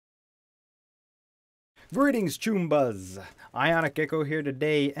Greetings, Choombas! Ionic Gecko here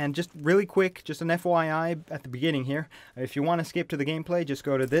today, and just really quick, just an FYI at the beginning here. If you want to skip to the gameplay, just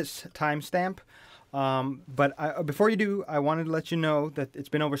go to this timestamp. Before you do, I wanted to let you know that it's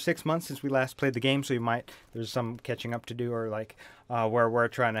been over 6 months since we last played the game, so there's some catching up to do, or like where we're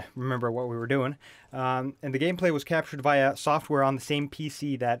trying to remember what we were doing. And the gameplay was captured via software on the same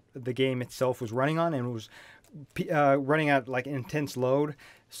PC that the game itself was running on, and was running at like intense load.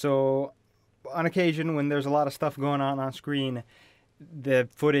 So on occasion, when there's a lot of stuff going on screen, the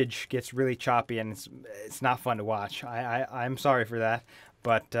footage gets really choppy, and it's not fun to watch. I'm sorry for that,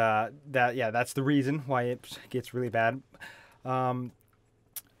 but that's the reason why it gets really bad. And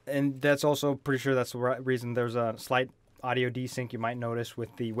that's also pretty sure that's the reason there's a slight audio desync you might notice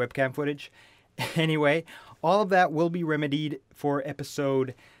with the webcam footage. Anyway, all of that will be remedied for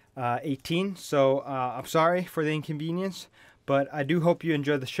episode 18. So I'm sorry for the inconvenience, but I do hope you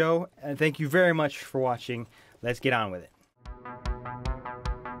enjoy the show, and thank you very much for watching. Let's get on with it.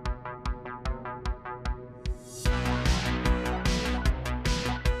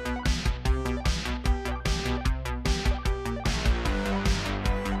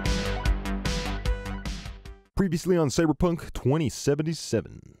 Previously on Cyberpunk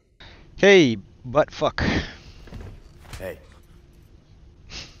 2077. Hey, buttfuck. Hey.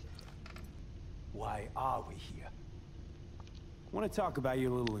 Why are we here? I want to talk about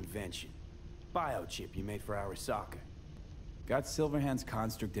your little invention. Biochip you made for Arasaka. Got Silverhand's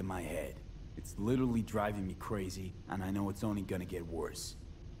construct in my head. It's literally driving me crazy, and I know it's only gonna get worse.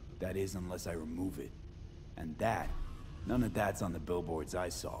 That is, unless I remove it. And that, none of that's on the billboards I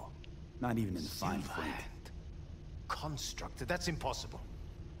saw. Not even in the fine print. Constructed? That's impossible.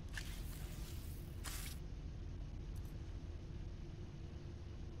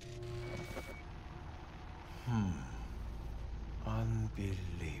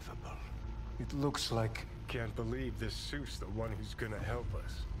 Unbelievable. It looks like... Can't believe this suit's the one who's gonna help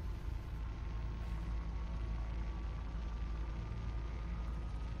us.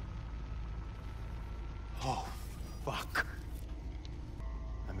 Oh, fuck.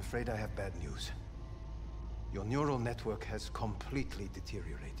 I'm afraid I have bad news. Your neural network has completely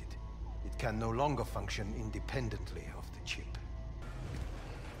deteriorated. It can no longer function independently of the chip.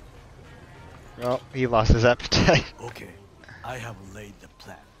 Well, he lost his appetite. Okay, I have laid the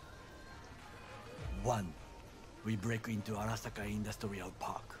plan. 1. We break into Arasaka Industrial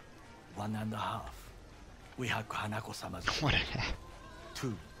Park. 1.5. We hack Hanako-sama's. What a heck.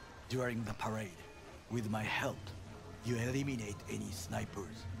 2. During the parade, with my help, you eliminate any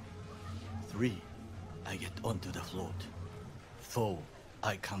snipers. 3. I get onto the float. 4.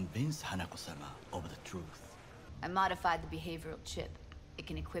 I convince Hanako-sama of the truth. I modified the behavioral chip. It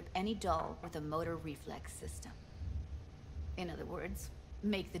can equip any doll with a motor reflex system. In other words,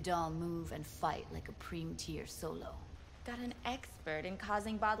 make the doll move and fight like a prime-tier solo. Got an expert in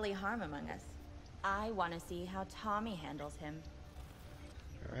causing bodily harm among us. I want to see how Tommy handles him.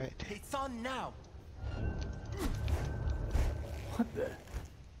 Alright. It's on now! What the?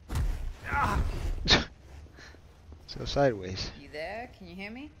 So sideways. You there? Can you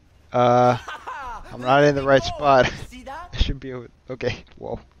hear me? I'm not in the right spot. See that? I should be okay.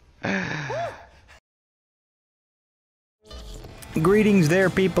 Whoa. Greetings there,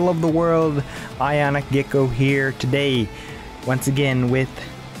 people of the world. Ionic Gecko here today, once again with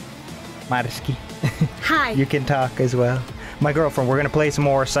Marski. Hi. You can talk as well. My girlfriend. We're gonna play some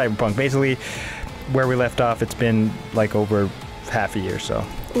more Cyberpunk. Basically, where we left off, it's been like over half a year, so.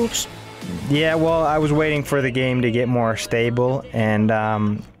 Oops. Yeah, well, I was waiting for the game to get more stable, and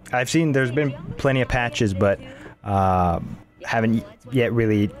I've seen there's been plenty of patches, but haven't yet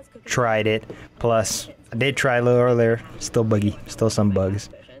really tried it. Plus, I did try a little earlier. Still buggy, still some bugs,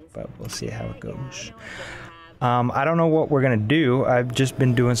 but we'll see how it goes. I don't know what we're gonna do. I've just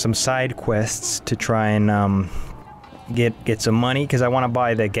been doing some side quests to try and get some money, because I want to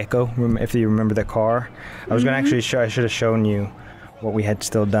buy the Gecko. If you remember the car, I was gonna actually I should have shown you what we had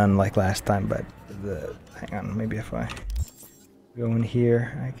still done like last time, but hang on, maybe if I go in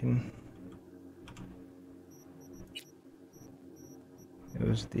here, I can. It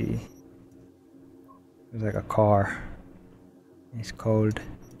was like a car. It's called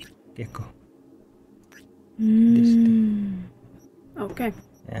Gecko. This thing. Okay.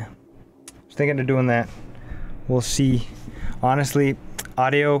 Yeah. I was thinking of doing that. We'll see. Honestly,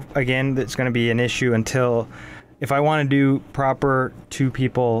 audio, again, that's going to be an issue until... If I want to do proper 2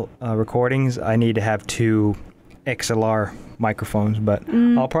 people recordings, I need to have 2 XLR microphones, but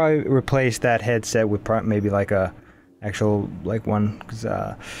I'll probably replace that headset with maybe like a actual like one, because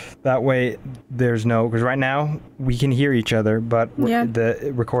that way there's no, because right now we can hear each other, but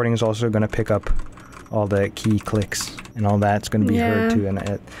the recording is also going to pick up all the key clicks and all that's going to be heard Yeah. too,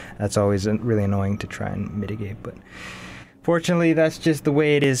 and that's always really annoying to try and mitigate. But fortunately, that's just the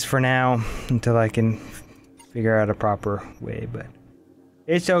way it is for now until I can figure out a proper way. But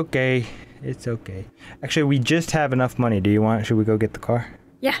it's okay. It's okay. Actually, we just have enough money. Should we go get the car?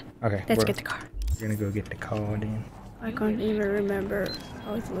 Yeah. Okay. Let's get the car. We're gonna go get the car then. I can't even remember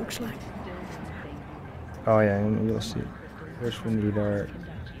how it looks like. Oh yeah, and you'll see. First we need our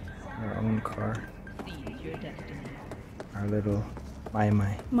own car. Our little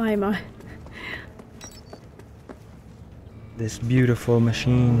my. This beautiful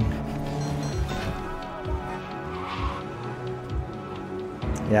machine.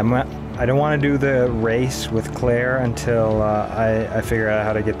 Yeah, I don't want to do the race with Claire until I figure out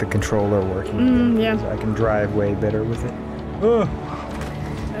how to get the controller working. Again, yeah. 'cause I can drive way better with it. Oh,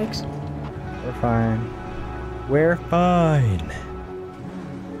 Thanks. we're fine. We're fine.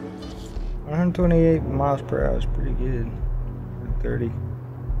 128 miles per hour is pretty good. 30,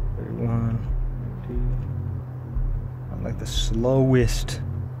 31, 32. Not like the slowest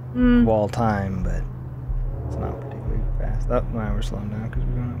of all time, but it's not particularly fast. Oh, now we're slowing down because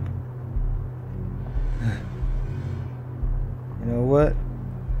we're going up. You know what?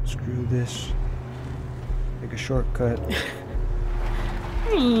 Screw this. Take a shortcut.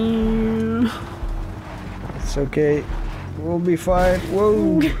 It's okay. We'll be fine.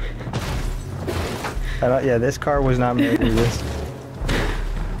 Whoa! Yeah, this car was not made for this.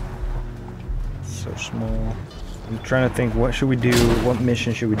 It's so small. I'm trying to think, what should we do? What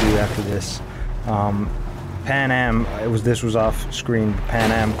mission should we do after this? Pan Am, this was off screen.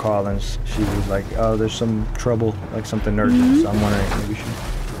 Pan Am called and she was like, oh, there's some trouble, like something urgent. So I'm wondering maybe we should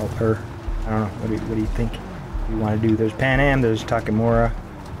help her. I don't know. What do you think? What do you want to do? There's Pan Am, there's Takemura.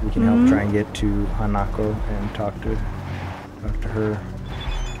 We can help try and get to Hanako and talk to her.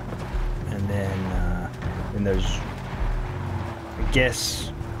 And then there's, I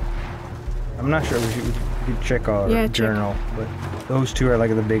guess, I'm not sure. We could check our journal, but those two are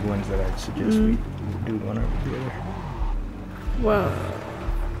like the big ones that I'd suggest we do one over the other. Well,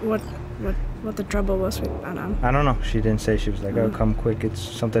 what the trouble was with Panam? I don't know. She didn't say. She was like, "Oh, come quick! It's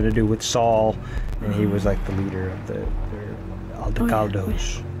something to do with Saul," and he was like the leader of their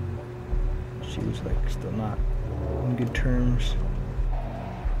Aldecaldos. She was like still not on good terms.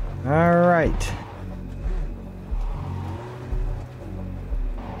 All right.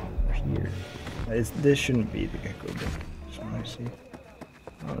 Here. This shouldn't be the gecko, but just want to see.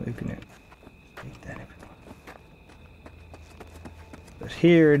 Oh, you can take that. But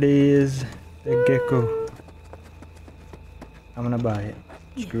here it is, the gecko. I'm gonna buy it.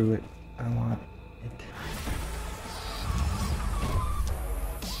 Screw it. I want it.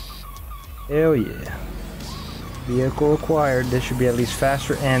 Hell yeah. Vehicle acquired. This should be at least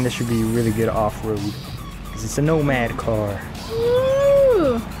faster, and this should be really good off-road. Because it's a Nomad car.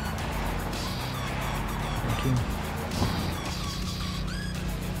 Woo! Thank you.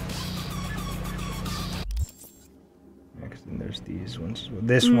 Next, then there's these ones.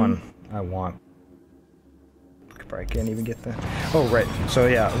 This one I want. Probably can't even get the. Oh, right. So,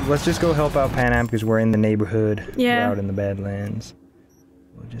 yeah, let's just go help out Pan Am because we're in the neighborhood. Yeah. We're out in the Badlands.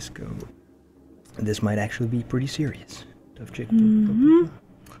 We'll just go. This might actually be pretty serious. Tough chick. So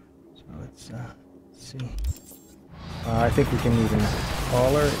let's see. I think we can even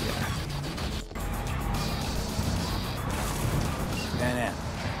call her. Yeah. Pan Am,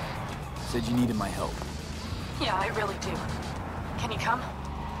 said you needed my help. Yeah, I really do. Can you come?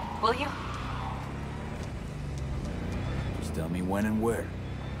 Will you? Just tell me when and where.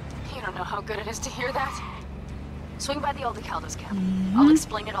 You don't know how good it is to hear that. Swing by the Aldecaldos camp. I'll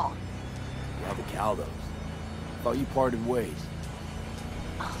explain it all. The Aldecaldos. Thought you parted ways.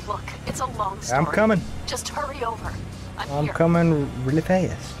 Oh, look, it's a long story. I'm coming. Just hurry over. I'm coming really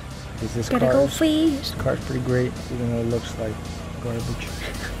fast. This Gotta go fast. car's pretty great, even though it looks like garbage.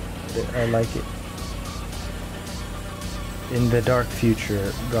 I like it. In the dark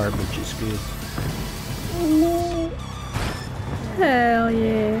future, garbage is good. Hell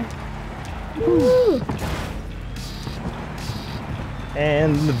yeah. Woo.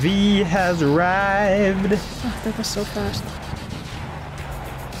 And the V has arrived. Oh, that was so fast.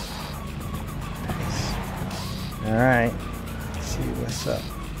 Nice. Alright. Let's see what's up.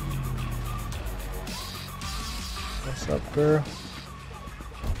 What's up, girl?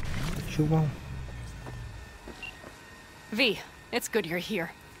 What you want? V, it's good you're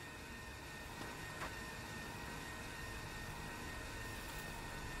here.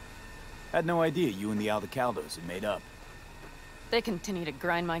 Had no idea you and the Aldecaldos had made up. They continue to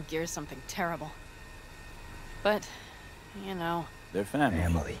grind my gears something terrible. But, you know... They're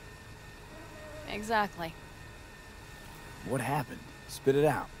family. Exactly. What happened? Spit it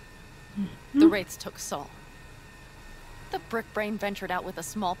out. The Wraiths took Saul. The brick brain ventured out with a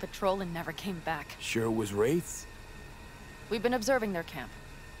small patrol and never came back. Sure it was Wraiths? We've been observing their camp.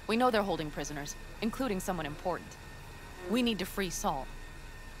 We know they're holding prisoners, including someone important. We need to free Saul.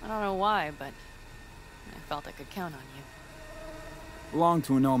 I don't know why, but I felt I could count on you. Belonged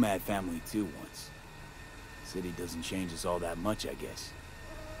to a nomad family too once. City doesn't change us all that much, I guess.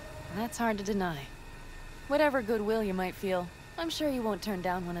 That's hard to deny. Whatever goodwill you might feel, I'm sure you won't turn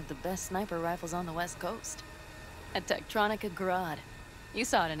down one of the best sniper rifles on the West Coast. A Tektronica Grad. You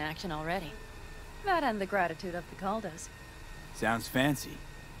saw it in action already. That and the gratitude of the Caldas. Sounds fancy.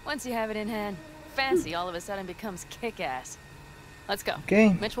 Once you have it in hand, fancy all of a sudden becomes kick-ass. Let's go.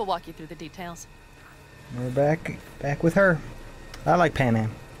 Okay. Mitch will walk you through the details. We're back with her. I like Pan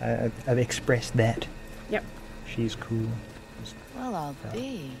Am. I've expressed that. Yep. She's cool. Well, I'll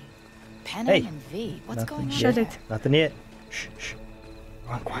be. Pan Hey. Am and V. What's Nothing going on? Shut yet. it. Nothing yet. Shh, shh.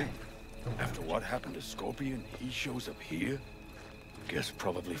 Go on, quiet. After what happened to Scorpion, he shows up here? Guess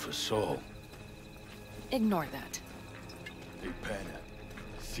probably for Saul. Ignore that. Hey, Pana,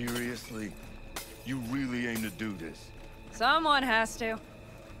 seriously? You really aim to do this? Someone has to.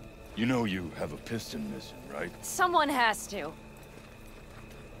 You know you have a piston missing, right? Someone has to.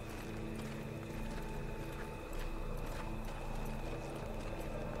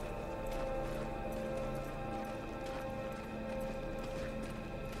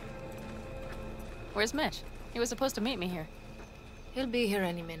 Where's Mitch? He was supposed to meet me here. He'll be here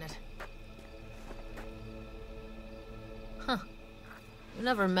any minute. Huh. You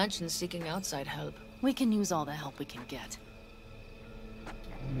never mentioned seeking outside help. We can use all the help we can get.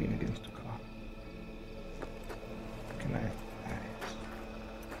 Lean against the car. Can I?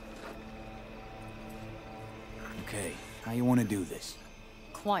 Okay, how you want to do this?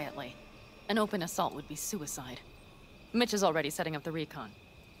 Quietly. An open assault would be suicide. Mitch is already setting up the recon.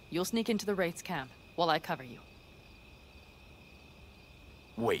 You'll sneak into the Wraith's camp while I cover you.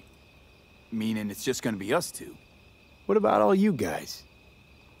 Wait. Meaning it's just gonna be us two? What about all you guys?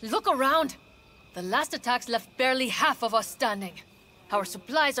 Look around! The last attacks left barely half of us standing. Our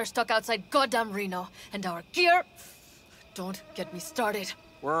supplies are stuck outside goddamn Reno, and our gear... Don't get me started.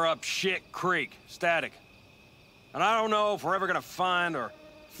 We're up shit creek, static. And I don't know if we're ever gonna find or...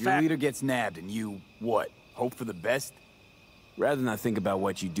 Your leader gets nabbed and you, what, hope for the best? Rather not think about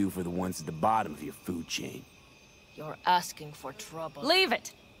what you do for the ones at the bottom of your food chain. You're asking for trouble. Leave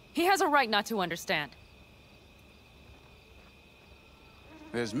it! He has a right not to understand.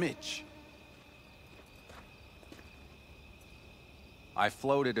 There's Mitch. I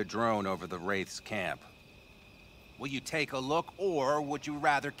floated a drone over the Wraith's camp. Will you take a look, or would you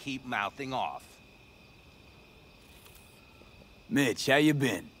rather keep mouthing off? Mitch, how you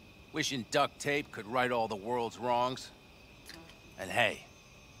been? Wishing duct tape could right all the world's wrongs. And hey,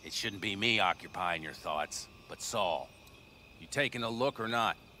 it shouldn't be me occupying your thoughts, but Saul. You taking a look or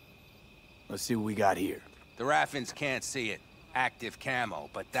not? Let's see what we got here. The Raffins can't see it. Active camo,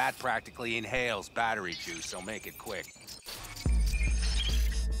 but that practically inhales battery juice, so make it quick.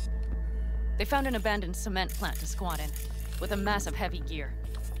 They found an abandoned cement plant to squat in, with a massive heavy gear.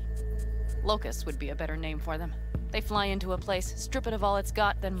 Locusts would be a better name for them. They fly into a place, strip it of all it's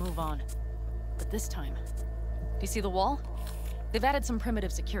got, then move on. But this time, do you see the wall? They've added some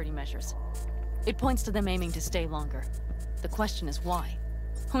primitive security measures. It points to them aiming to stay longer. The question is why?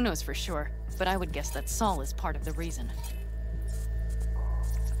 Who knows for sure, but I would guess that Saul is part of the reason.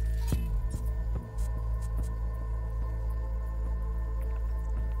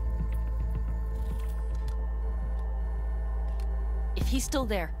 If he's still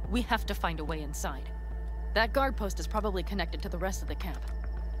there, we have to find a way inside. That guard post is probably connected to the rest of the camp.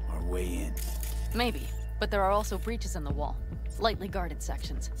 Our way in. Maybe, but there are also breaches in the wall. Lightly guarded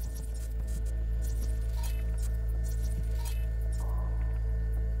sections.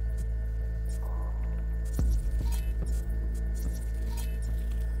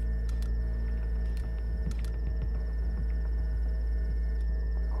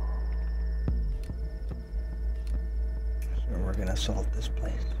 So we're gonna assault this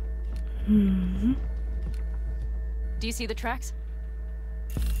place. Mm-hmm. Do you see the tracks?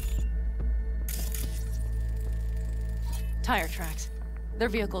 Tire tracks. Their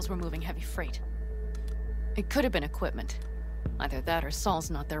vehicles were moving heavy freight. It could have been equipment. Either that or Saul's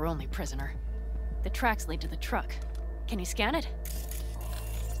not their only prisoner. The tracks lead to the truck. Can you scan it?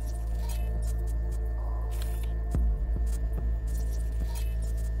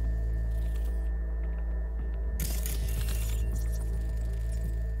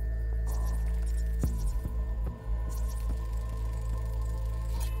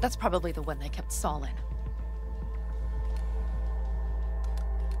 That's probably the one they kept Saul in.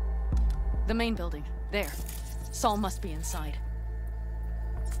 The main building. There. Saul must be inside.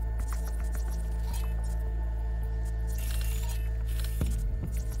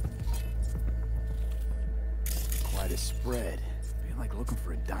 Quite a spread. Feel like looking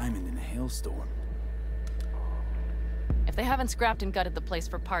for a diamond in a hailstorm. If they haven't scrapped and gutted the place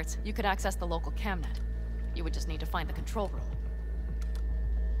for parts, you could access the local camnet. You would just need to find the control room.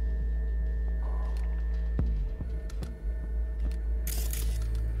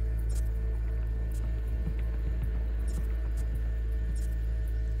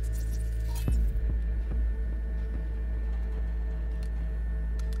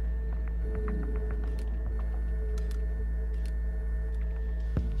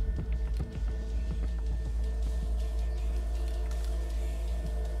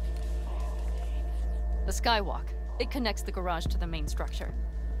 The skywalk. It connects the garage to the main structure.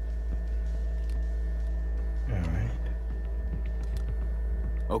 Alright.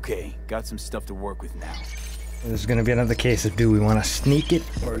 Okay, got some stuff to work with now. This is gonna be another case of do we want to sneak it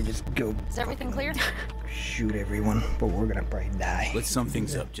or just go Is everything clear? shoot everyone, but we're gonna probably die. Let's sum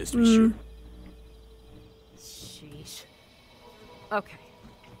things up just to be sure. Sheesh. Okay.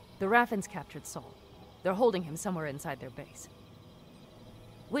 The Raffins captured Saul. They're holding him somewhere inside their base.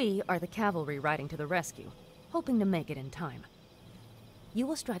 We are the cavalry riding to the rescue, hoping to make it in time. You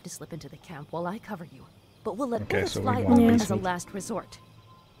will strive to slip into the camp while I cover you, but we'll let bullets fly over as a last resort.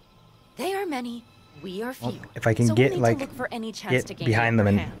 They are many, we are few. If I can so get we'll like look for any chance to get gain behind them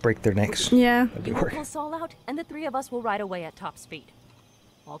and hand. break their necks. Yeah. That'd be You will work. pull Saul out, and the three of us will ride away at top speed.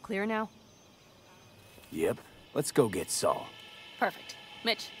 All clear now? Yep. Let's go get Saul. Perfect.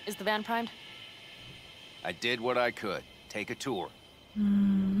 Mitch, is the van primed? I did what I could. Take a tour.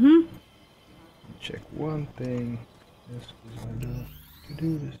 Check one thing. This is I don't to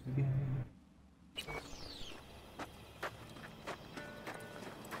do this again.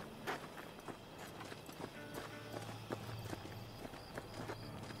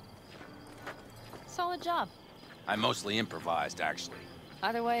 Solid job. I mostly improvised, actually.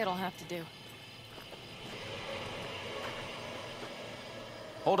 Either way, it'll have to do.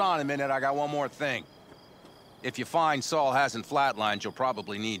 Hold on a minute, I got one more thing. If you find Saul hasn't flatlined, you'll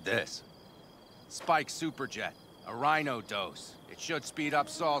probably need this. Spike Superjet, a rhino dose. It should speed up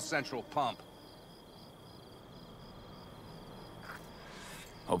Saul's central pump.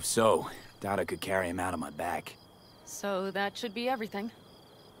 Hope so. Doubt I could carry him out on my back. So that should be everything.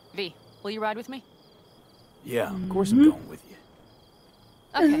 V, will you ride with me? Yeah, of course I'm going with you.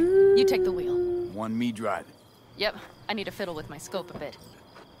 Okay, you take the wheel. Want me driving? Yep, I need to fiddle with my scope a bit.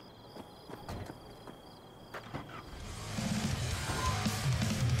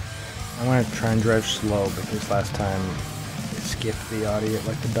 I want to try and drive slow because last time it skipped the audio,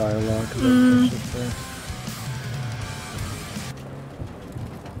 like the dialogue.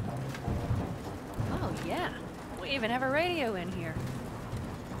 Oh yeah, we even have a radio in here.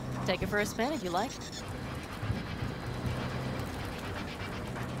 Take it for a spin if you like.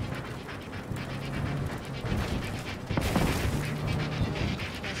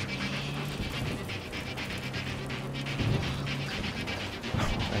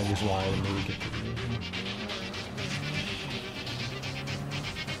 I just wanted to move it.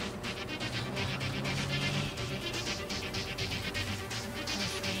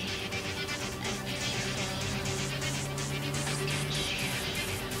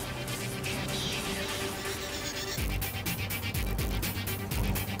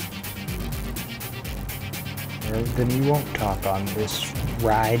 Well, then you won't talk on this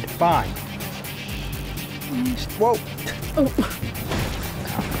ride. Fine. Whoa. Oh.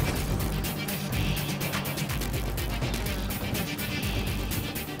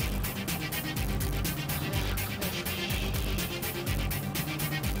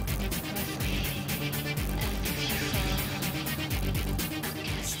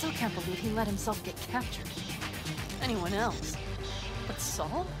 I still can't believe he let himself get captured. Anyone else? But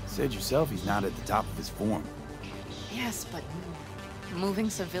Saul? Said yourself he's not at the top of his form. Yes, but moving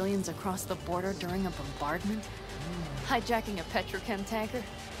civilians across the border during a bombardment? Hijacking a petrochem tanker?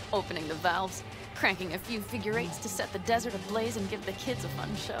 Opening the valves? Cranking a few figure eights to set the desert ablaze and give the kids a fun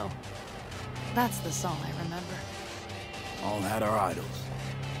show? That's the Saul I remember. All had our idols.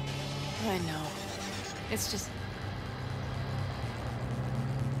 I know. It's just...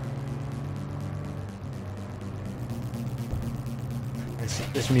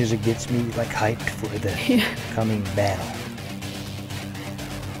 This music gets me like hyped for the coming battle.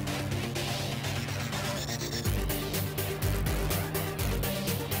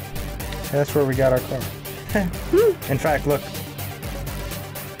 That's where we got our car. In fact, look.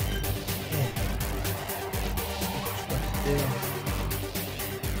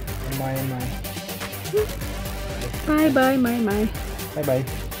 Am I? Bye bye, my. Bye bye.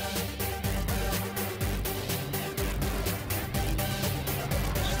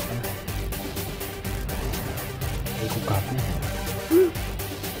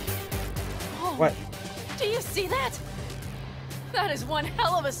 Oh, what? Do you see that? That is one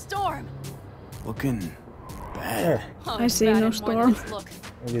hell of a storm. Looking bad. Oh, I it's see bad no in more than storm. its look.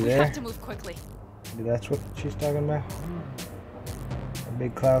 Maybe We there. have to move quickly. Maybe that's what she's talking about. A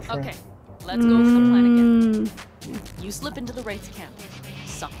big cloud front. Okay, let's go over the plan again. You slip into the Wraith's camp.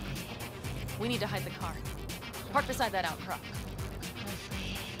 Solid. We need to hide the car. Park beside that outcrop.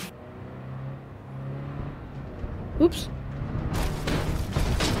 Oops.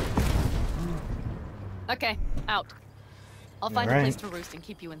 Okay, out. I'll find a Alright. place to roost and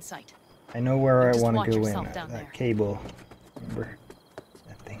keep you in sight. I know where I Just want watch to go in. yourself down That there. cable. Remember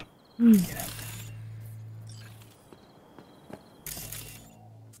that thing. Mm. Get out.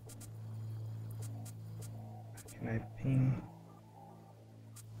 Can I ping?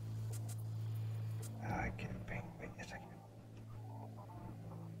 I can't ping. Wait, yes I can.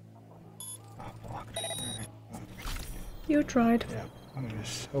 Oh, blocked. Alright. You tried. Yeah. I'm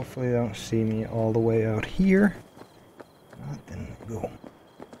just hopefully they don't see me all the way out here. Not then go.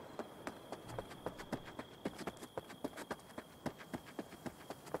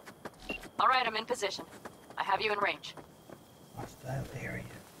 All right, I'm in position. I have you in range. Hostile area.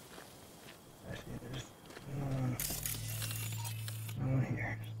 I see there's no one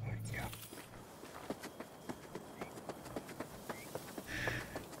here.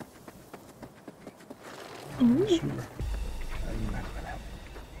 So we can go. Ooh. Super.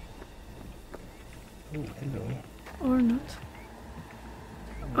 Oh, hello. Or not.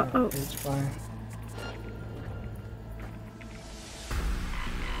 Uh-oh. It's fine.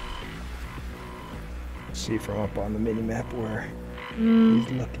 See from up on the mini-map where he's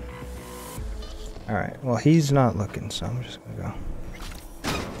looking. Alright, well he's not looking, so I'm just gonna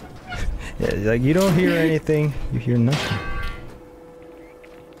go. Yeah, like you don't hear anything, you hear nothing.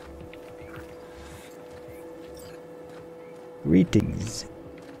 Greetings.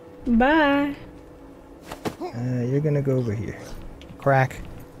 Bye. You're gonna go over here. Crack.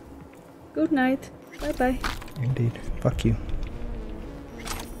 Good night. Bye bye. Indeed. Fuck you.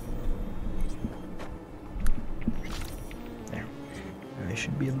 There. I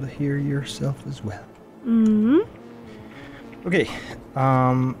should be able to hear yourself as well. Mm-hmm. Okay.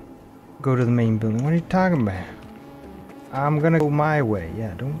 Go to the main building. What are you talking about? I'm gonna go my way.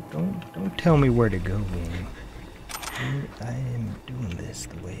 Yeah, don't tell me where to go, man. I am doing this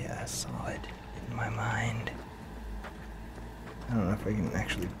the way I saw it in my mind. I don't know if I can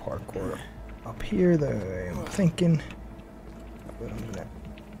actually parkour up here the way I'm thinking. But I'm gonna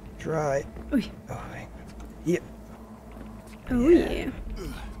try. Oi. Oh, wait. Yep. Oh yeah.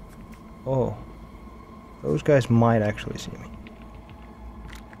 Oh. Those guys might actually see me.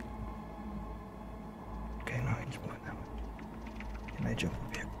 Okay, no, he's moving that way. Can I jump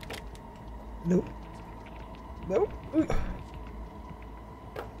up here? Nope. Nope.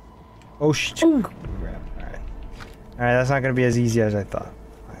 Oh shit. Ooh. Crap. Alright. Alright, that's not gonna be as easy as I thought.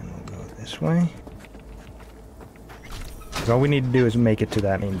 Fine, we'll go this way. 'Cause all we need to do is make it to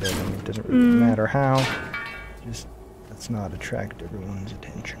that main building. It doesn't really matter how. Just let's not attract everyone's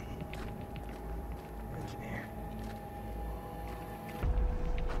attention. Where's here?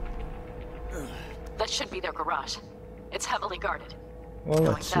 That should be their garage. It's heavily guarded. Well,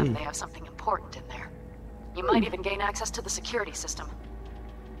 Knowing let's them, see. they have something important in there. You might even gain access to the security system.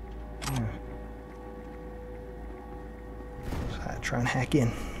 Yeah. So try and hack in.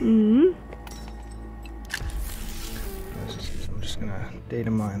 Mm-hmm. I'm just gonna data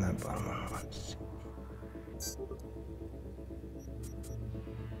mine that bottom one once.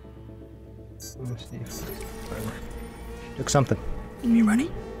 Let's see if whatever. Took something. Give me money.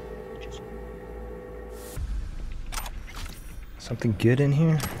 Something good in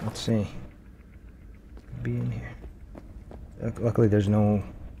here? Let's see. Could be in here. Luckily there's no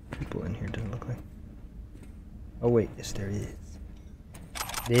people in here, doesn't look like. Oh wait, yes there is.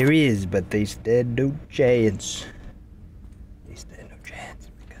 There is, but they stand no chance. They stand no chance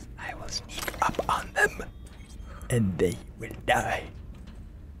because I will sneak up on them and they will die.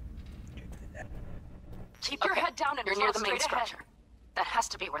 Keep your head down and you're near the main structure. That has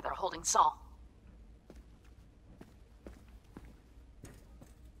to be where they're holding Saul.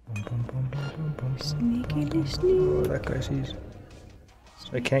 Sneaky sneak. Oh, that guy sees.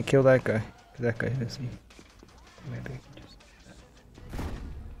 So I can't kill that guy. That guy does see. Maybe I can just.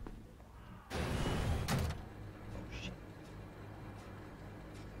 Oh shit.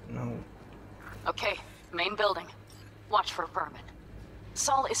 No. Okay, main building. Watch for vermin.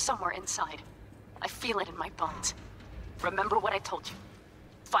 Saul is somewhere inside. I feel it in my bones. Remember what I told you.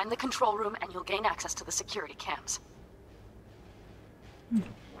 Find the control room and you'll gain access to the security cams.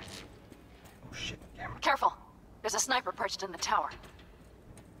 Oh shit, camera. Careful. There's a sniper perched in the tower.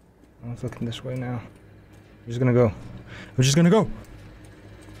 I was looking this way now. I'm just gonna go. We're just gonna go.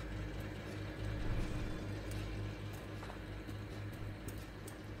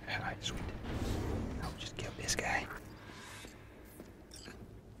 Alright, sweet. I'll just kill this guy.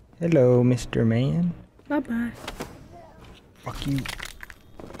 Hello, Mr. Man. Bye-bye. Fuck you.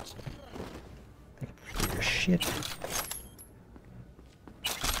 Your shit.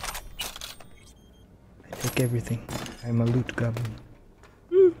 I take everything. I'm a loot goblin.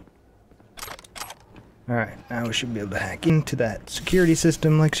 Alright, now we should be able to hack into that security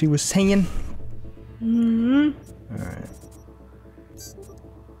system like she was saying. Alright.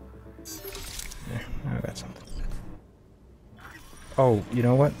 There, now I got something. Oh, you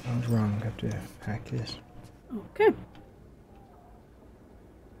know what? I was wrong. I have to hack this. Okay.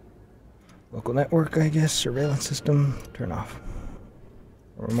 Local network, I guess. Surveillance system. Turn off.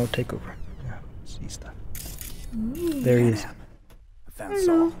 Or remote takeover. Yeah, see stuff. There he is. I found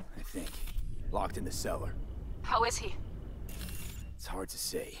Saul, I think. Locked in the cellar. How is he? It's hard to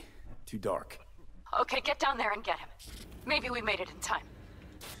say. Too dark. Okay, get down there and get him. Maybe we made it in time.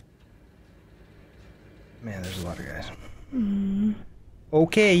 Man, there's a lot of guys.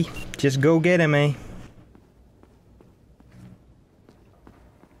 Okay, just go get him, eh?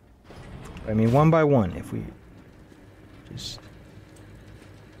 I mean, one by one, if we just...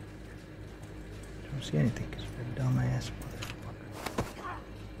 I don't see anything, because we're a dumbass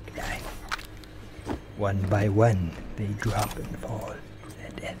motherfucker. Die. One by one, they drop and fall to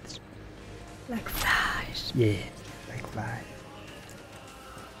their deaths. Like flies. Yeah, like flies.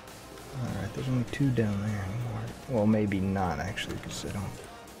 Alright, there's only 2 down there anymore. Well, maybe not, actually, because I don't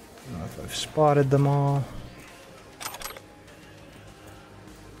know if I've spotted them all.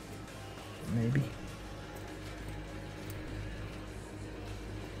 Maybe.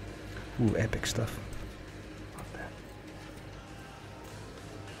 Ooh, epic stuff. Love that.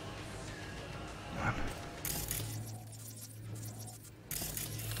 Come on.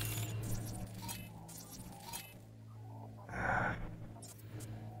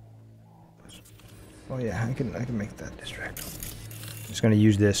 Oh yeah, I can make that distract. I'm just gonna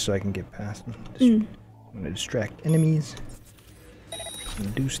use this so I can get past them. I'm gonna distract enemies.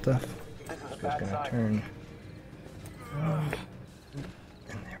 And do stuff. This guy's gonna turn around.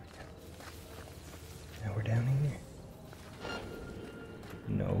 And there we go. Now we're down here.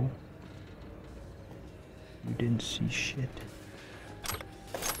 No. You didn't see shit.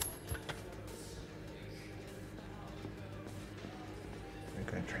 I'm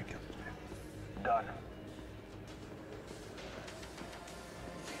gonna try and kill this man. Done.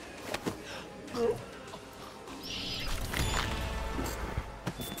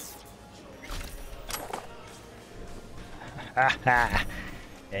 Haha!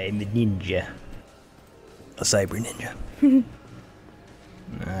 I'm a ninja. A cyber ninja.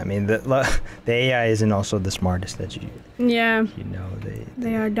 I mean, the AI isn't also the smartest that you... Yeah. You know,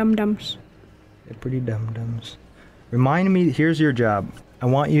 they are dum-dums. They're pretty dum-dums. Remind me, here's your job. I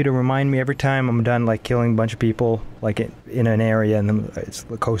want you to remind me every time I'm done, like, killing a bunch of people, like, in an area and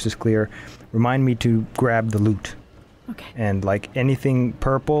the coast is clear. Remind me to grab the loot. Okay. And, like, anything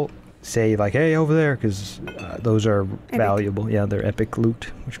purple, say, like, hey, over there, because those are valuable. Yeah, they're epic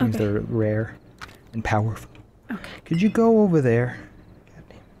loot, which means they're rare and powerful. Okay. Could you go over there? God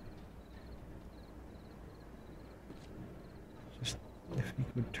damn. Just, if you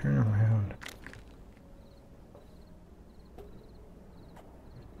could turn around.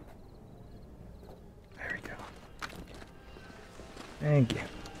 There we go. Thank you.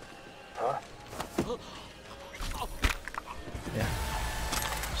 Huh? Yeah.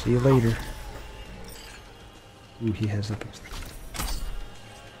 See you later. Ooh, he has a pistol.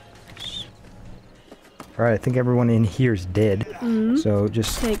 Alright, I think everyone in here is dead. So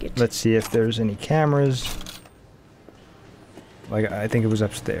just let's see if there's any cameras. Like, I think it was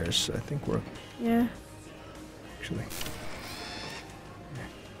upstairs. I think we're... Yeah. Actually.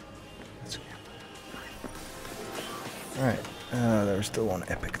 Let's go. Alright, there's still one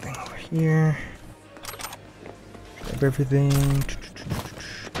epic thing over here. Grab everything.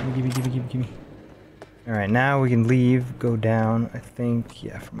 Gimme. Alright, now we can leave, go down, I think,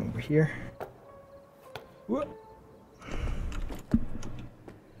 yeah, from over here. Whoop.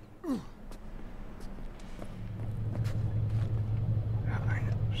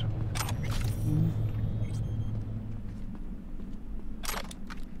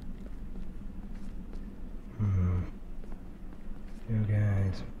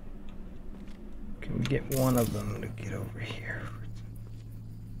 get one of them to get over here.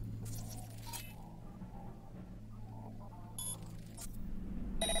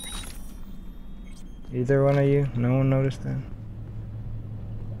 Either one of you? No one noticed that?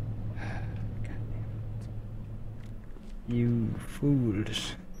 You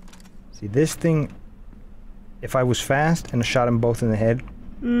fools. See, this thing, if I was fast and shot them both in the head,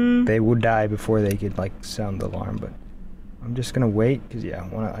 they would die before they could, like, sound the alarm, but I'm just gonna wait, because, yeah,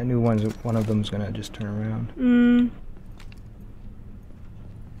 I knew one of them's gonna just turn around.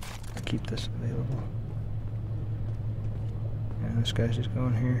 I'll keep this available. Yeah, this guy's just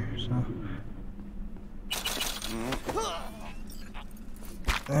going here, so...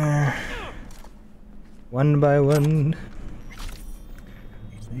 There. One by one.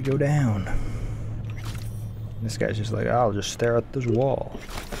 They go down. This guy's just like, I'll just stare at this wall.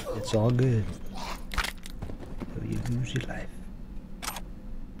 It's all good. Till you lose your life.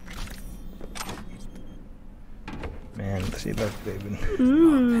 Man, see that's David.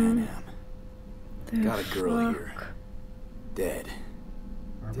 Pan Am. Got a girl here. Dead.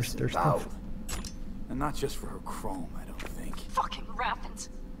 Harvest their stuff. And not just for her chrome, I don't think. Fucking raffins.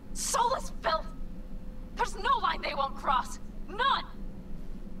 Soulless filth. There's no line they won't cross. None.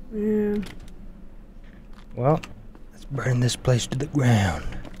 Yeah. Well, let's burn this place to the ground.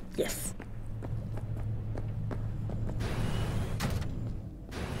 Yes.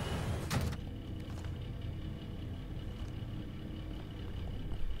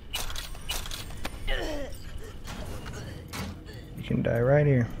 You can die right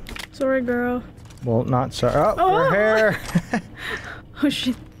here. Sorry, girl. Well, not sorry. Oh, her hair. Oh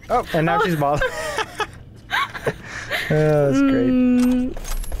shit. Oh, and now she's bald. Oh, that's great.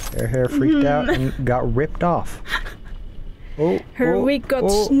 Her hair freaked out and got ripped off. Oh, her wig got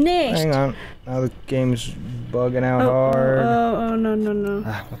snatched. Hang on. Now the game's bugging out hard. Oh, no, no, no.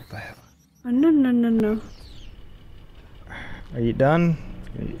 Ah, what the hell? Oh, no, no, no, no. Are you done?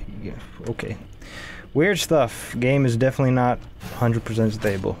 Yeah, okay. Weird stuff. Game is definitely not 100%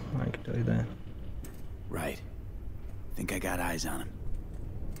 stable. I can tell you that. Right. Think I got eyes on him.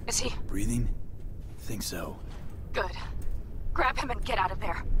 Is he? Breathing? Think so. Good. Grab him and get out of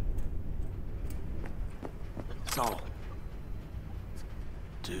there. Saul.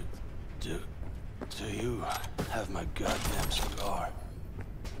 Do you have my goddamn cigar?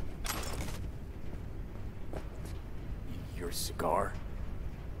 Your cigar?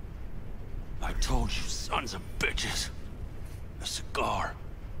 I told you, sons of bitches. A cigar,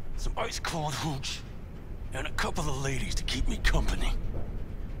 some ice-cold hooch, and a couple of ladies to keep me company.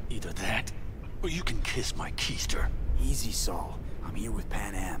 Either that, or you can kiss my keister. Easy, Saul. I'm here with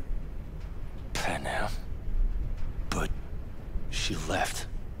Pan Am. Pan Am? But she left.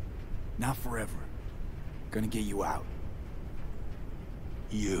 Not forever. Gonna get you out.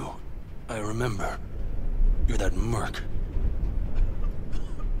 You. I remember. You're that merc.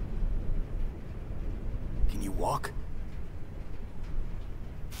 Can you walk?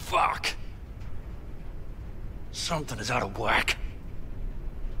 Fuck! Something is out of whack.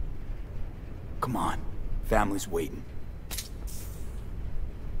 Come on. Family's waiting.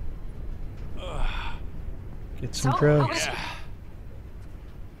 Get some drugs. Yeah.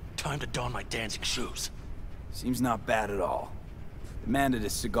 Time to don my dancing shoes. Seems not bad at all. Demanded a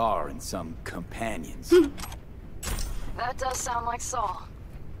cigar and some companions. That does sound like Saul.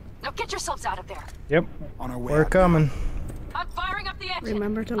 Now get yourselves out of there. Yep. On our way. We're coming. I'm firing up the engine.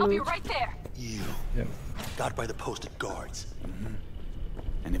 Remember to I'll be loot. right there. You. Yep. Got by the posted guards.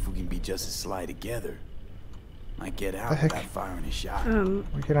 And if we can be just as sly together, might get out heck? without firing a shot.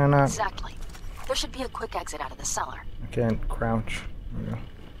 Why can I not? Exactly. There should be a quick exit out of the cellar. I can't crouch. There we go.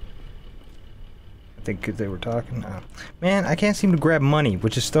 I think 'cause they were talking. Man, I can't seem to grab money,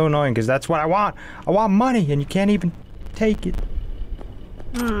 which is so annoying because that's what I want. I want money, and you can't even take it.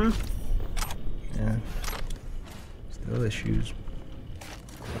 Yeah. Still issues.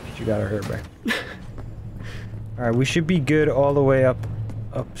 But you got her back. All right, we should be good all the way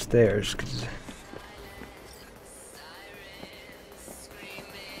upstairs. 'Cause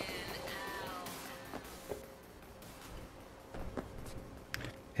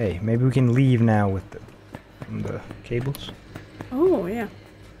hey, maybe we can leave now with the cables. Oh, yeah.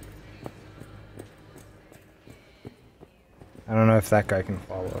 I don't know if that guy can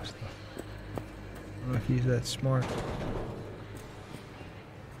follow us though. I don't know if he's that smart.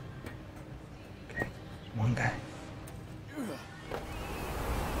 Okay, there's one guy.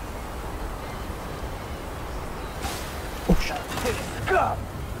 Oh shit.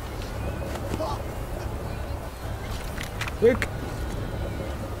 Quick!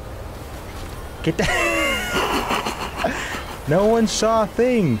 Get that! No one saw a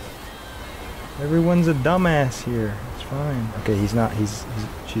thing! Everyone's a dumbass here. It's fine. Okay, he's not.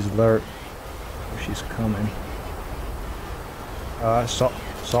 She's alert. She's coming.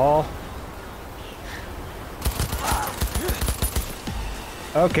 Saul.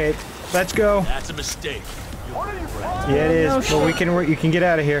 Okay, let's go. That's a mistake. Yeah, it is. But we can. You can get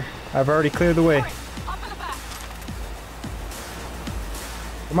out of here. I've already cleared the way.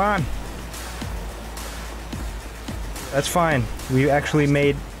 Come on. That's fine. We actually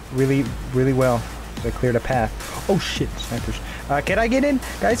made really well. I cleared a path. Oh shit, snipers. Can I get in?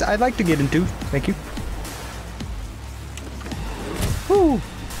 Guys, I'd like to get in too. Thank you. Woo.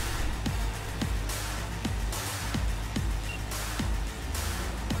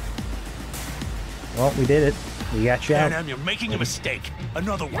 Well, we did it. We got you out. Sam, you're making a mistake.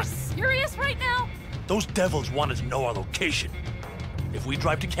 Another one. You're serious right now? Those devils wanted to know our location. If we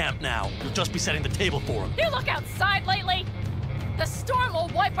drive to camp now, you'll just be setting the table for them. You look outside lately? The storm will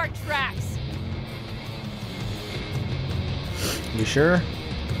wipe our tracks. You sure?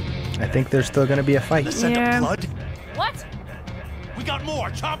 I think there's still gonna be a fight. The scent of blood? What? We got more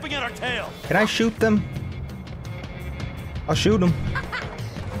chomping at our tail. Can I shoot them? I'll shoot them.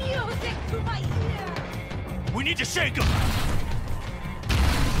 Music to my ear. We need to shake them.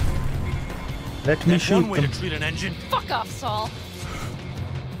 Let me shoot one way them. to treat an engine. Fuck off, Saul.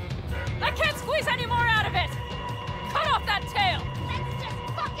 I can't squeeze any more out of it. Cut off that tail. Let's just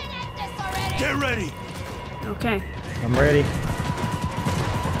fucking end this already. Get ready. Okay. I'm ready.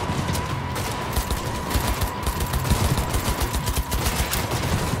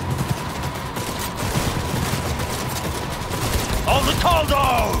 All the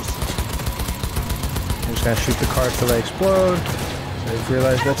Caldos! I'm just gonna shoot the car till they explode. So I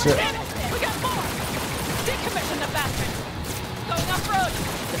realize that's it. Damn it! We got more. Decommission the bastard. Going off road.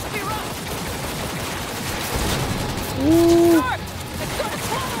 This will be rough. Ooh. Start. It's going to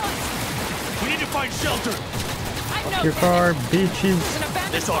swallow us. We need to find shelter. I know. Your car, bitches. There's an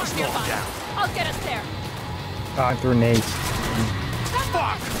abandoned This ought to farm slow nearby. them down. I'll get us there. Ah, grenades.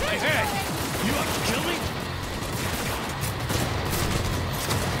 Fuck! My head! You have to kill me?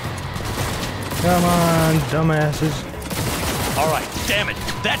 Come on, dumbasses. All right, damn it.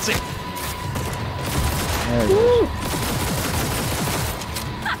 That's it. There it goes.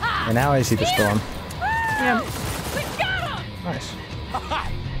 And now I see the storm. Yeah. We got him. Nice.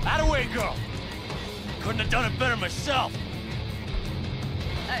 Atta-way, girl. Couldn't have done it better myself.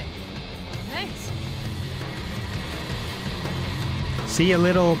 Thanks. See, a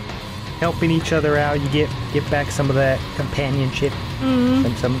little helping each other out. You get back some of that companionship,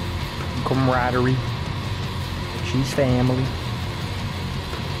 some camaraderie. She's family.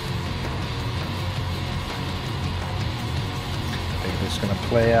 I think this is gonna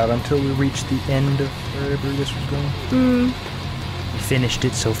play out until we reach the end of wherever this was going. We finished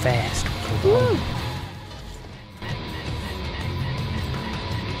it so fast.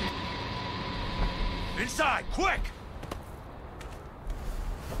 Inside, quick!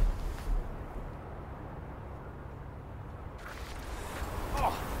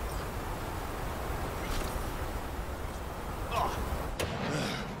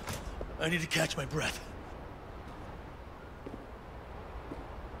 I need to catch my breath.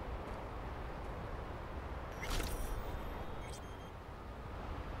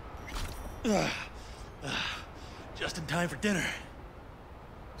 Just in time for dinner.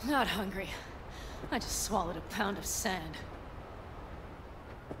 Not hungry. I just swallowed a pound of sand.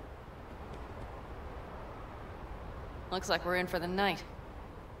 Looks like we're in for the night.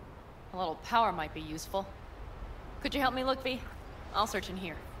 A little power might be useful. Could you help me look, V? I'll search in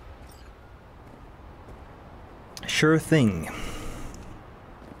here. Sure thing.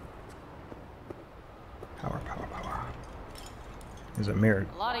 Power. There's a mirror.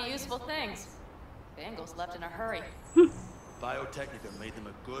 A lot of useful things. Bangles left in a hurry. Biotechnica made them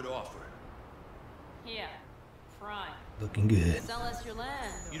a good offer. Yeah, prime. Looking good. Sell us your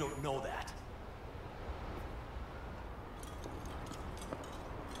land. You don't know that.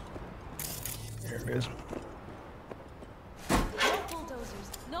 There it is. No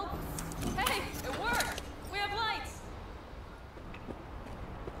bulldozers. Nope. Hey, it worked. We have lights.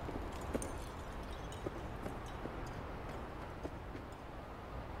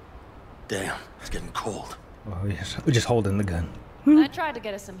 Damn, it's getting cold. Oh yes, we're just holding the gun. I tried to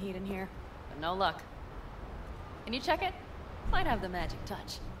get us some heat in here, but no luck. Can you check it? Might have the magic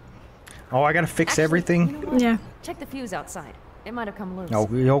touch. Oh, I gotta fix everything. You know what? Yeah. Check the fuse outside. It might have come loose. Oh,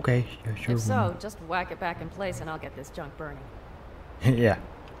 okay. Yeah, sure. If so, just whack it back in place and I'll get this junk burning. Yeah.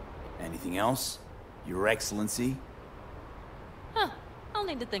 Anything else? Your Excellency? Huh. I'll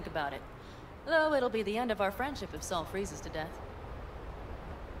need to think about it. Though it'll be the end of our friendship if Saul freezes to death.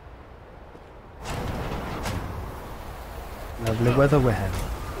 Lovely weather we're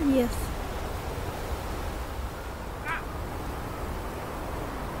having. Yes.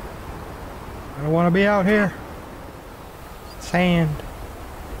 I don't want to be out here. Sand.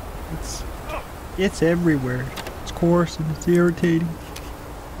 It's everywhere. It's coarse and it's irritating.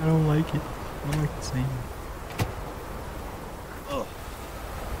 I don't like it. I don't like the sand.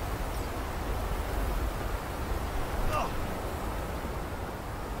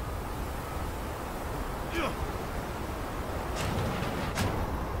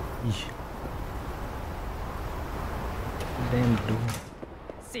 Damn door.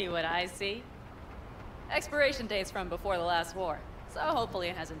 See what I see? Expiration date's from before the last war, so hopefully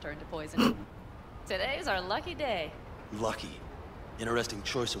it hasn't turned to poison. Today's our lucky day. Lucky. Interesting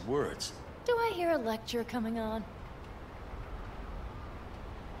choice of words. Do I hear a lecture coming on?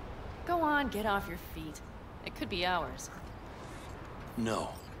 Go on, get off your feet. It could be hours. No.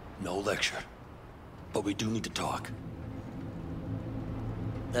 No lecture. But we do need to talk.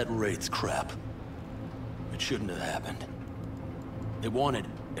 That raid's crap. It shouldn't have happened. They wanted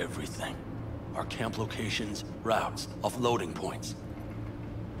everything. Our camp locations, routes, offloading points.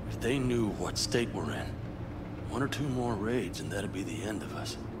 If they knew what state we're in, 1 or 2 more raids and that'd be the end of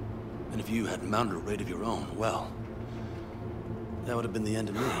us. And if you had mounted a raid of your own, well, that would have been the end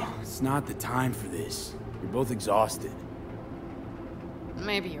of me. It's not the time for this. You're both exhausted.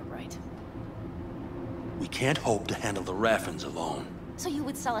 Maybe you're right. We can't hope to handle the Raffens alone. So you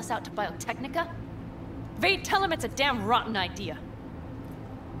would sell us out to Biotechnica? Vade, tell him it's a damn rotten idea.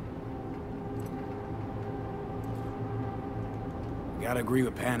 Gotta agree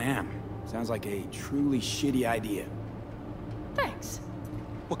with Pan Am. Sounds like a truly shitty idea. Thanks.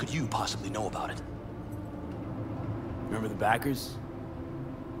 What could you possibly know about it? Remember the backers?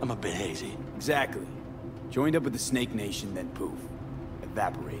 I'm a bit hazy. Exactly. Joined up with the Snake Nation, then poof.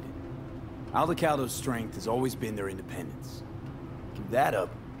 Evaporated. Aldecaldo's strength has always been their independence. Give that up,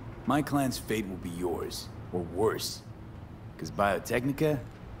 my clan's fate will be yours. Or worse. Because Biotechnica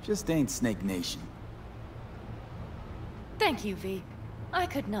just ain't Snake Nation. Thank you, V. I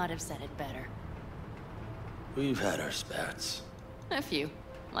could not have said it better. We've had our spats. A few.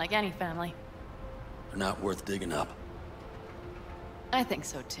 Like any family. They're not worth digging up. I think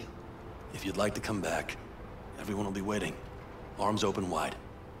so, too. If you'd like to come back, everyone will be waiting. Arms open wide.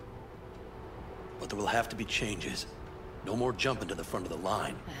 But there will have to be changes. No more jumping to the front of the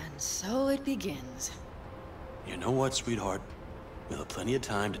line. And so it begins. You know what, sweetheart? We'll have plenty of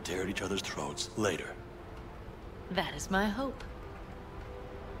time to tear at each other's throats later. That is my hope.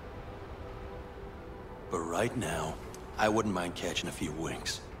 But right now, I wouldn't mind catching a few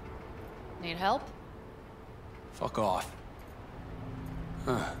winks. Need help? Fuck off.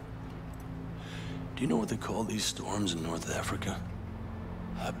 Huh. Do you know what they call these storms in North Africa?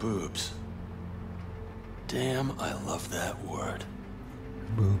 Haboobs. Damn, I love that word.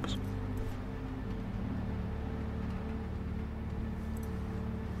 Boobs.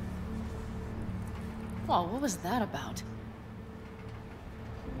 Whoa, what was that about?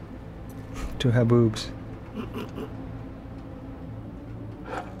 To have boobs.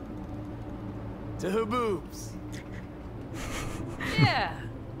 To her boobs. Yeah.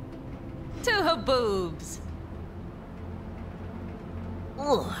 To her boobs.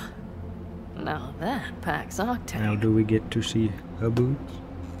 Ugh. Now that packs octane. Now do we get to see her boobs?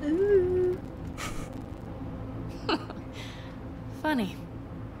 Funny.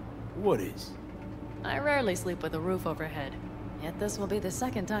 What is? I rarely sleep with a roof overhead, yet this will be the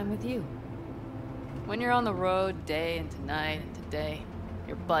second time with you. When you're on the road day into night into day,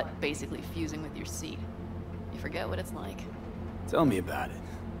 your butt basically fusing with your seat, you forget what it's like. Tell me about it.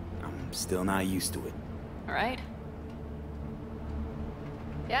 I'm still not used to it. Alright?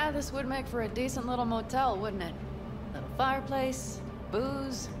 Yeah, this would make for a decent little motel, wouldn't it? Little fireplace,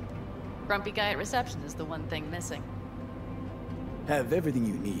 booze. Grumpy guy at reception is the one thing missing. Have everything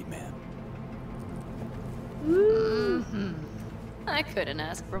you need, man. Mm-hmm. I couldn't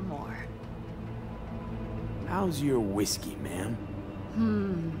ask for more. How's your whiskey, ma'am?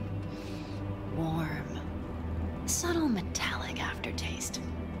 Warm. Subtle metallic aftertaste.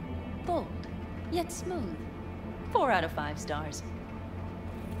 Bold, yet smooth. 4 out of 5 stars.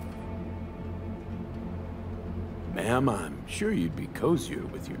 Ma'am, I'm sure you'd be cozier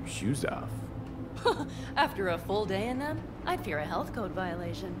with your shoes off. After a full day in them, I'd fear a health code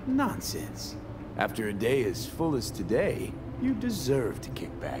violation. Nonsense. After a day as full as today, you deserve to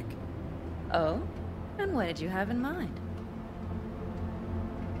kick back. Oh? And what did you have in mind?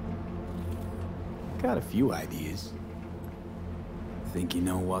 Got a few ideas. Think you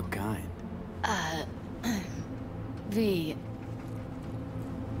know what kind? V...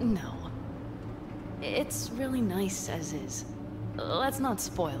 No. It's really nice as is. Let's not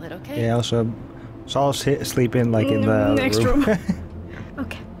spoil it, okay? Yeah, also, Saul's sleeping like in the next room.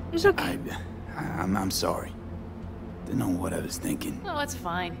 Okay, it's okay. I'm sorry. Didn't know what I was thinking. Oh, it's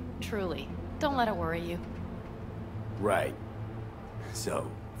fine. Truly. Don't let it worry you. Right. So,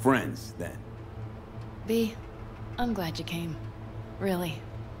 friends, then. B, I'm glad you came. Really.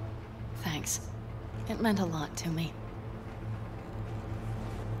 Thanks. It meant a lot to me.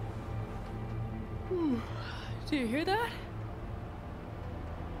 Do you hear that?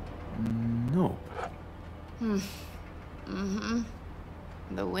 Nope. Mm-hmm.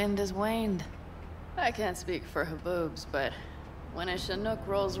 The wind has waned. I can't speak for Haboobs, but when a Chinook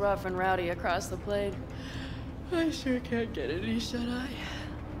rolls rough and rowdy across the plain, I sure can't get any shut-eye.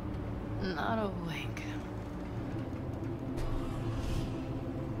 Not a wink.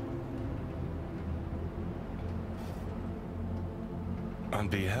 On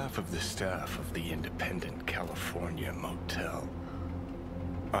behalf of the staff of the Independent California Motel,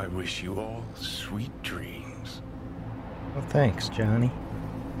 I wish you all sweet dreams. Well, thanks, Johnny.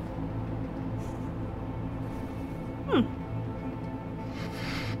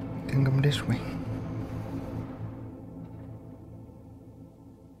 Can come this way.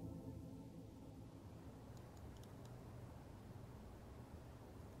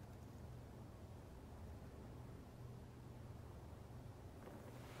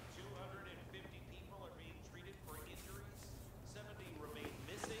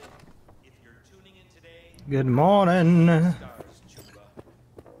 Good morning.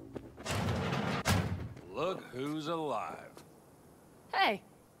 Look who's alive. Hey,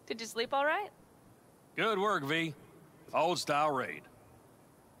 did you sleep all right? Good work, V. Old style raid.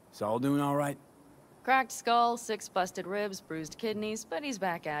 Saul doing all right? Cracked skull, 6 busted ribs, bruised kidneys, but he's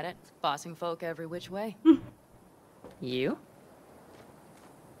back at it, bossing folk every which way. You?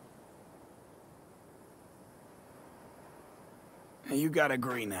 You gotta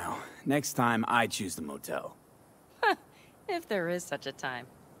agree now. Next time, I choose the motel. If there is such a time.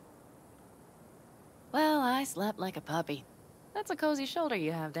 Well, I slept like a puppy. That's a cozy shoulder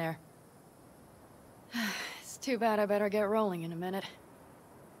you have there. It's too bad I better get rolling in a minute.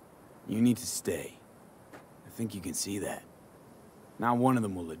 You need to stay. I think you can see that. Not one of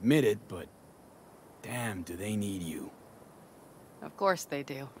them will admit it, but damn, do they need you. Of course they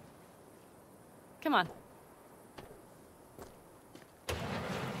do. Come on.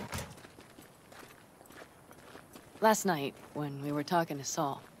 Last night, when we were talking to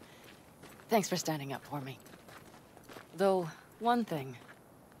Saul, thanks for standing up for me. Though, one thing.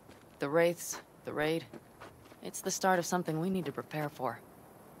 The Wraiths, the raid, it's the start of something we need to prepare for.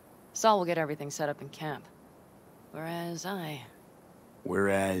 Saul will get everything set up in camp. Whereas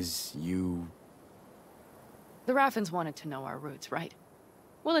you... The Raffins wanted to know our routes, right?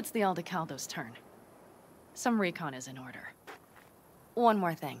 Well, it's the Aldecaldo's turn. Some recon is in order. One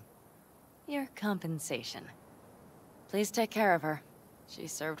more thing. Your compensation. Please take care of her. She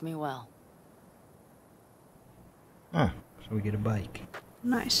served me well. Huh, so we get a bike.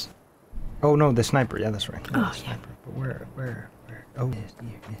 Nice. Oh no, the sniper. Yeah, that's right. Oh, yeah. Sniper. But where? Oh, yes,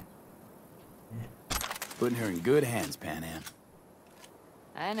 yeah. Putting her in good hands, Panam.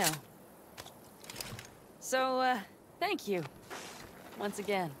 I know. So, thank you. Once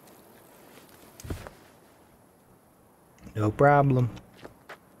again. No problem.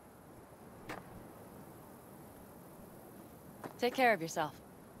 Take care of yourself.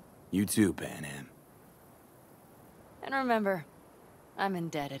 You too, Panam. And remember, I'm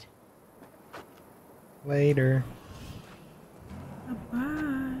indebted. Later.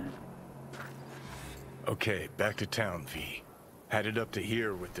 Bye. Okay, back to town, V. Headed up to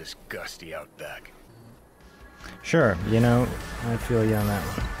here with this gusty outback. Sure, you know, I feel you on that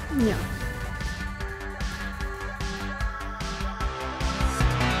one. Yeah.